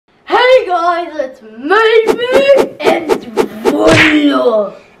guys, it's me, it's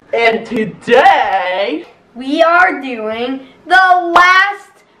Wolo. And today, we are doing the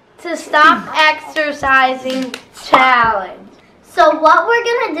last to stop exercising challenge. So what we're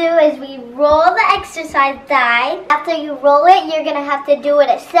gonna do is we roll the exercise die. After you roll it, you're gonna have to do what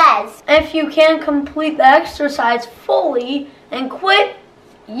it says. If you can't complete the exercise fully and quit,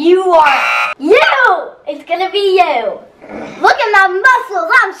 you are you! It's gonna be you. Look at my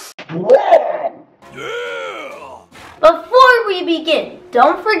muscles, I'm yeah. Before we begin,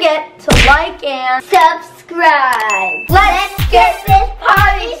 don't forget to like and subscribe. Let's get this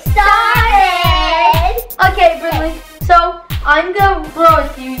party started. Okay, Brinley, so I'm gonna throw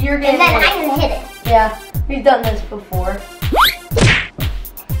it to you, you're gonna and then I'm gonna hit it. Yeah, we've done this before.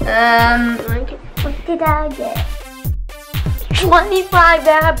 What did I get? 25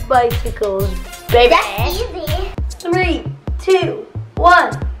 ab bicycles, baby. That's easy. 3, 2,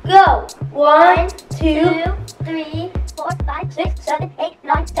 1, go. 1, 2, 3, 4, 5, 6, 7, 8,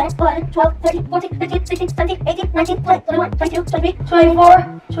 9, 10, 11, 12, 13, 14, 15, 16, 17, 18, 19, 20, 21, 22, 23,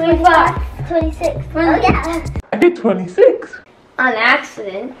 24, 25, 26. Oh yeah. I did 26. On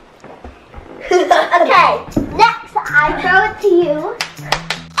accident. Okay, next I throw it to you.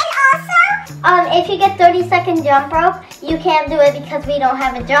 And also, if you get 30-second jump rope, you can't do it because we don't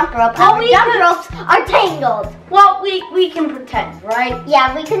have a jump rope. Well, Our jump ropes are tangled. Well, we can pretend, right?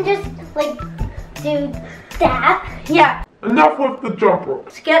 Yeah, we can just like do that. Yeah. Enough with the jump rope.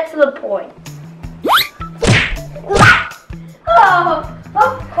 Let's get to the point. Oh,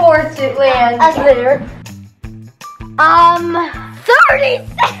 of course it lands there.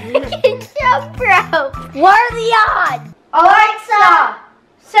 30-second jump rope. What are the odds? Alexa,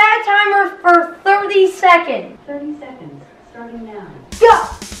 set a timer for 30 seconds. 30 seconds, starting now. Go!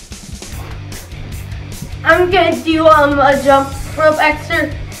 I'm gonna do a jump rope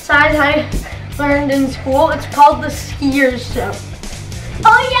exercise I learned in school. It's called the skier's jump.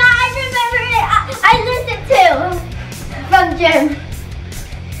 Oh yeah, I remember it. I learned it too from gym.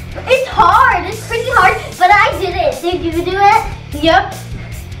 It's hard. It's pretty hard, but I did it. Did you do it? Yep.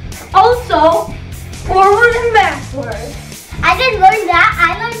 Also, forward and backward. I didn't learn that.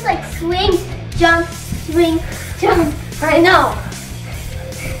 I learned like swing, jump, swing, jump. I know.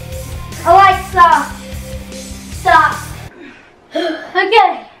 Alexa, stop.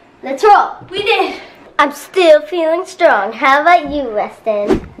 Okay, Let's roll. we did. I'm still feeling strong. How about you,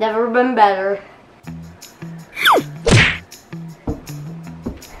 Weston? Never been better.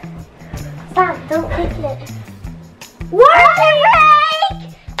 Stop, don't kick it. Water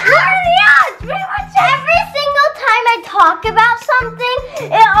break! What are the odds? Pretty much every single time I talk about something,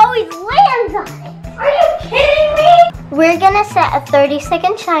 it always lands on it. Are you kidding me? We're gonna set a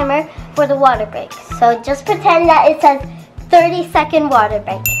 30-second timer for the water break. So just pretend that it says 30-second water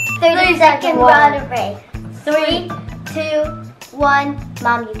break. 30-second water break. 3, 2, 1.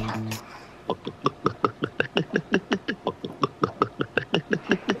 Mom, you count.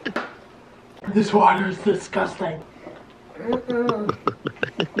 This water is disgusting.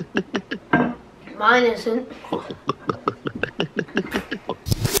 Mine isn't.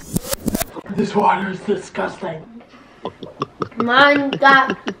 This water is disgusting. Mine's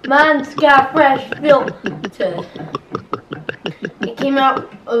got fresh filter. It came out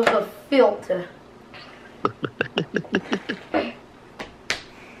of a filter.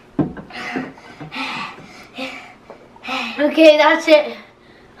 Okay, that's it.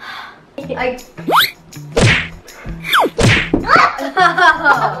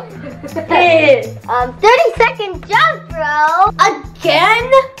 30-second jump, bro.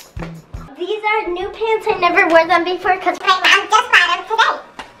 Again? These are new pants. I never wore them before because I just bought them today.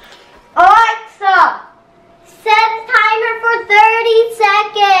 Alexa, Set a timer for 30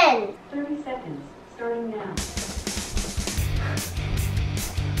 seconds. 30 seconds, starting now.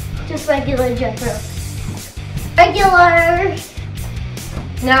 Just regular jump rope. Regular.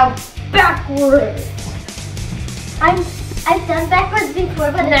 now backwards. I've done backwards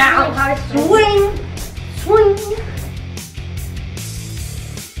before, but Now it's really hard. swing.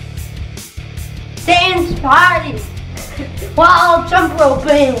 Dance party while jump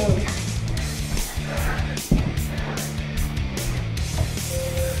roping.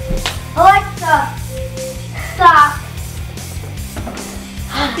 Alexa, stop.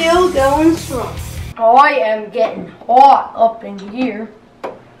 Still going strong. I am getting hot up in here.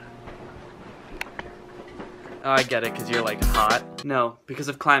 Oh, I get it, because you're like hot. No, because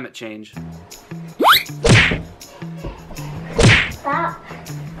of climate change. Stop.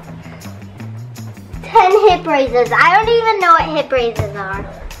 10 hip raises. I don't even know what hip raises are.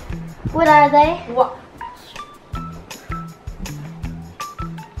 What are they? What?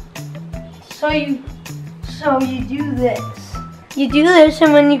 So you do this. You do this,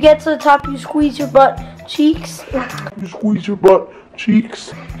 and when you get to the top, you squeeze your butt cheeks. You squeeze your butt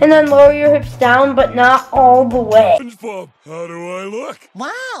cheeks. And then lower your hips down, but not all the way. SpongeBob, how do I look?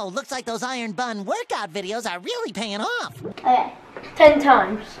 Wow, looks like those iron bun workout videos are really paying off. Okay. 10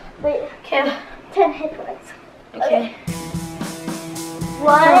 times. Wait. Okay. 10 hit points. Okay.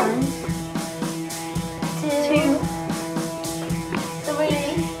 1, 2,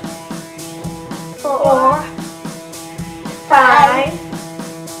 3, 4, 5,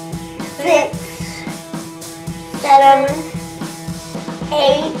 6, 7,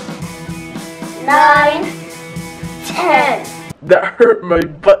 8, 9, 10. That hurt my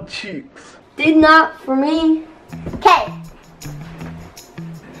butt cheeks. Did not for me. Okay.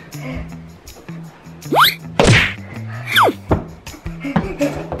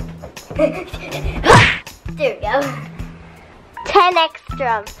 There we go. 10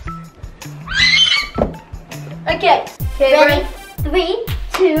 extras. Okay. Okay. Ready? 3,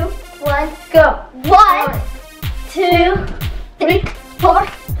 2, 1, Go. 1, 2, 3, 4,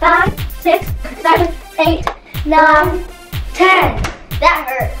 5, 6, 7, 8, 9, 10. That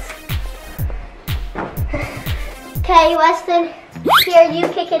hurts. Okay, Weston. Here, you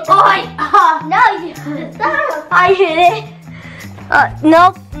kick it. No, you stop. I hit it.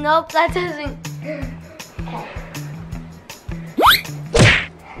 Nope, that doesn't. Okay.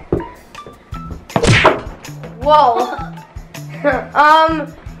 Whoa.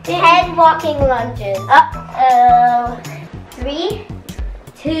 10 walking lunges. Uh-oh. 3,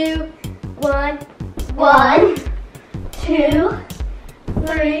 2, 1, 1, 2,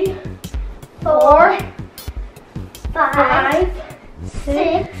 3, 4, 5,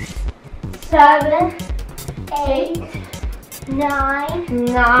 6, 7, 8, 9,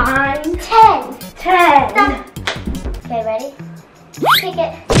 9, 10. 10. Okay, ready? Kick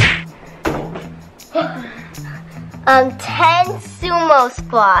it. 10 sumo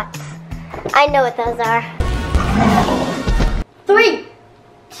squats. I know what those are. 3,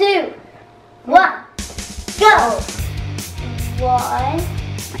 2, 1, go. 1,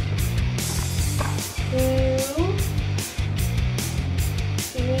 2,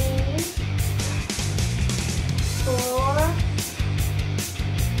 3, 4,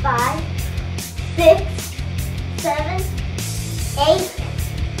 5, 6, 7,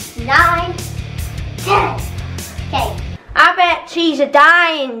 8, 9, 10. Okay. I bet she's a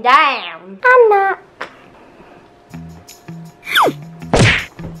dying down. I'm not.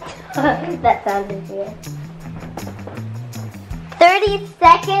 That sounded weird.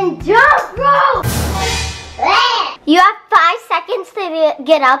 30-second jump rope! You have 5 seconds to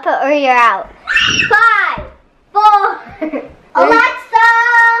get up or you're out. 5, 4, Alexa!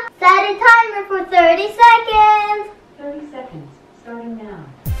 Set a timer for 30 seconds. 30 seconds, starting now.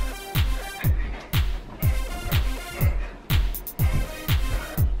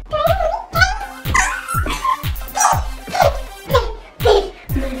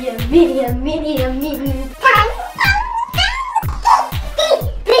 Medium. Medium.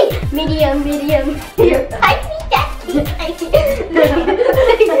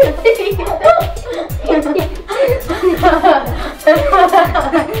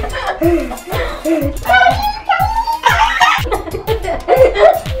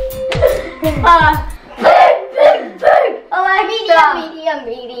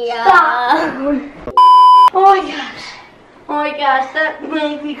 Oh my gosh, that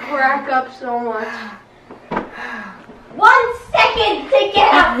made me crack up so much. 1 second to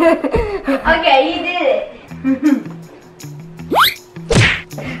get up. Okay, you did it.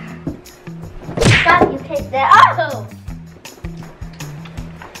 Stop, you take that. Oh!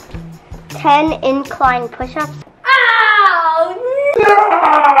 10 incline push-ups. Ow!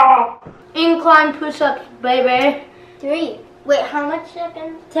 Incline push-ups, baby. 3. Wait, how much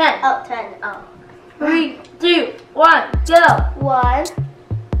seconds? 10. Oh, 10. Oh. 3, 2, 1, go. 1,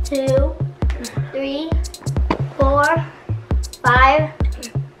 2, 3, 4, 5,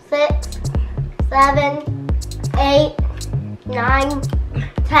 6, 7, 8, 9,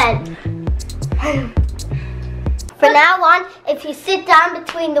 10. From now on, if you sit down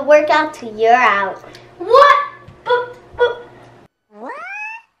between the workouts, you're out. What? What?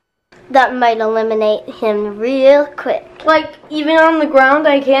 That might eliminate him real quick. Like, even on the ground,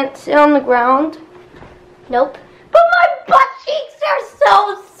 I can't sit on the ground? Nope. But my butt cheeks are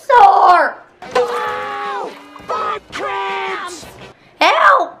so sore! Wow! Butt cramps!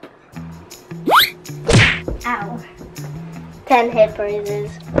 Help! Ow. 10 hip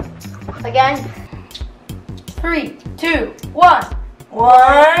bruises. Again. 3, 2, 1.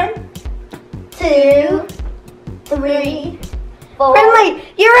 1, 2, 3, 4, Finley,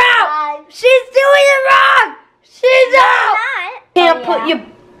 you're out! 5, She's doing it wrong! She's out! Not. Can't put your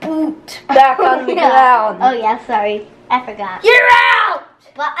boot back on the ground. Oh yeah, sorry. I forgot. You're out!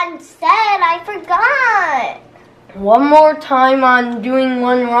 But instead, I forgot. One more time on doing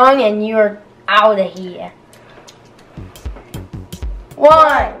one wrong and you're out of here.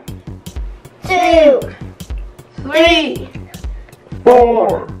 1, 2, 3,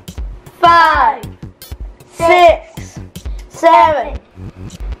 4, 5, 6, 7,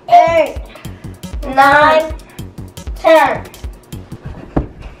 8, 9, 10.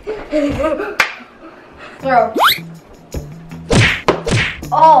 Throw.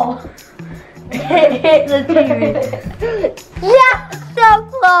 Oh. It hit the TV. Yeah, so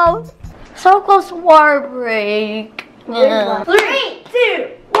close. So close to water break. Yeah. 3,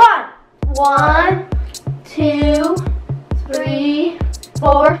 2, 1. 1, 2, 3,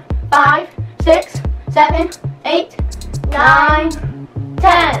 4, 5, 6, 7, 8, 9,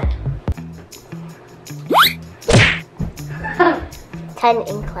 10. 10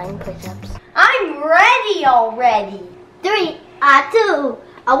 incline push-ups. I'm ready already. 3, 2,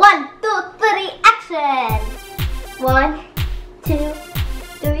 1, 2, 3, action. 1, 2,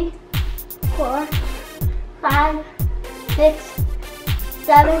 3, 4, 5, 6,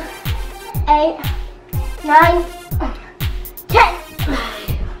 7, 8, 9, 10.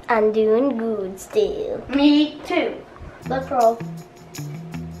 I'm doing good still. Me too. Let's roll.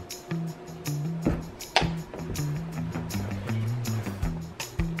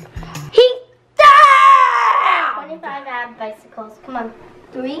 He's down! 25 ab bicycles. Come on.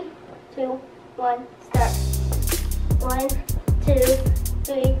 3, 2, 1, start. 1, 2,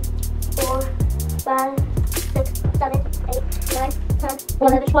 3, 4, 5, 6, 7, 8, 9, 10,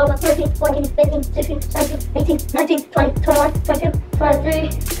 11, 12, 13, 14, 15, 16, 17, 18, 19, 20, 21, 22, 23,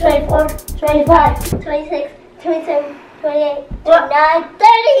 24, 25, 26, 27, 28, 29,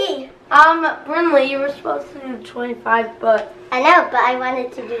 30. Brinley, you were supposed to do 25, but I know, but I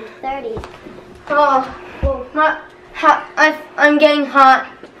wanted to do 30. I'm getting hot.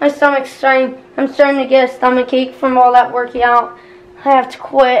 My stomach's I'm starting to get a stomach ache from all that working out. I have to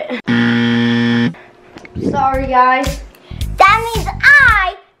quit. Sorry, guys. That means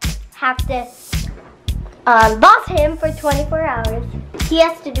I have to boss him for 24 hours. He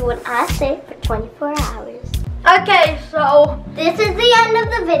has to do what I say for 24 hours. Okay, so This is the end of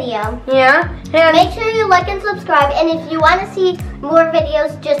the video. yeah, and Make sure you like and subscribe, and if you want to see more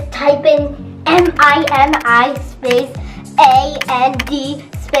videos, just type in MIMI space AND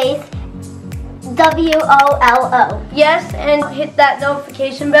space WOLO. yes, and hit that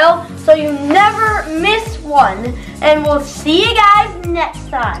notification bell so you never miss one. And we'll see you guys next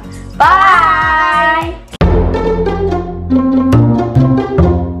time. Bye.